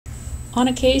On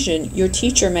occasion, your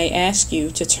teacher may ask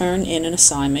you to turn in an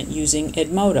assignment using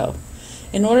Edmodo.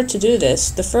 In order to do this,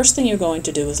 the first thing you're going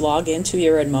to do is log into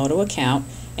your Edmodo account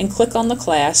and click on the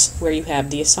class where you have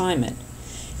the assignment.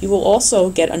 You will also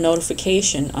get a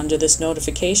notification under this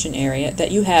notification area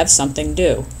that you have something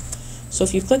due. So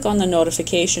if you click on the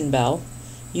notification bell,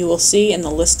 you will see in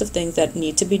the list of things that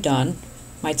need to be done,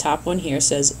 my top one here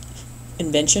says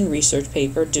Invention Research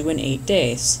Paper due in 8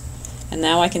 days. And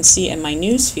now I can see in my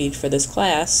news feed for this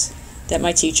class that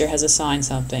my teacher has assigned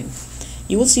something.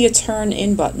 You will see a Turn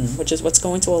In button, which is what's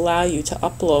going to allow you to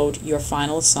upload your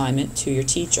final assignment to your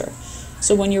teacher.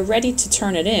 So when you're ready to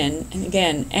turn it in, and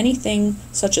again, anything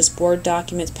such as Word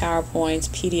documents, PowerPoints,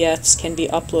 PDFs can be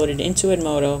uploaded into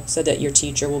Edmodo so that your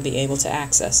teacher will be able to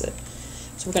access it.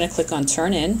 So we're going to click on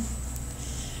Turn In.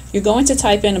 You're going to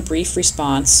type in a brief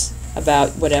response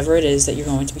about whatever it is that you're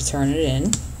going to be turning it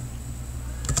in.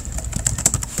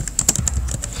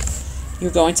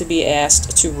 You're going to be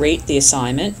asked to rate the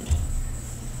assignment.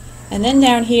 And then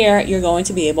down here, you're going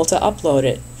to be able to upload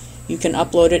it. You can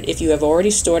upload it if you have already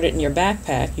stored it in your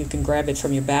backpack. You can grab it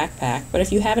from your backpack. But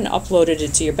if you haven't uploaded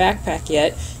it to your backpack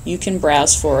yet, you can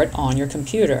browse for it on your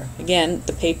computer. Again,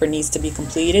 the paper needs to be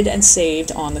completed and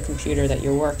saved on the computer that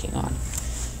you're working on.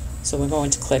 So we're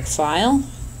going to click File.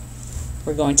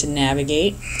 We're going to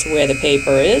navigate to where the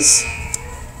paper is.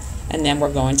 And then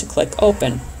we're going to click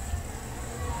Open.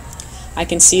 I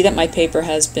can see that my paper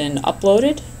has been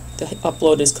uploaded. The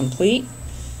upload is complete.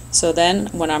 So then,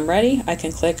 when I'm ready, I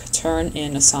can click Turn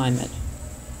In Assignment.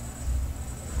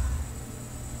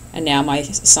 And now my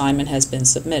assignment has been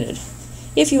submitted.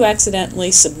 If you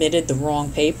accidentally submitted the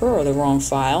wrong paper or the wrong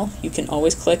file, you can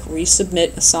always click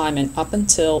Resubmit Assignment up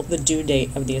until the due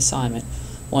date of the assignment.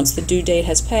 Once the due date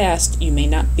has passed, you may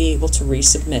not be able to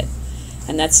resubmit.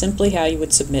 And that's simply how you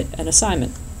would submit an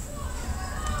assignment.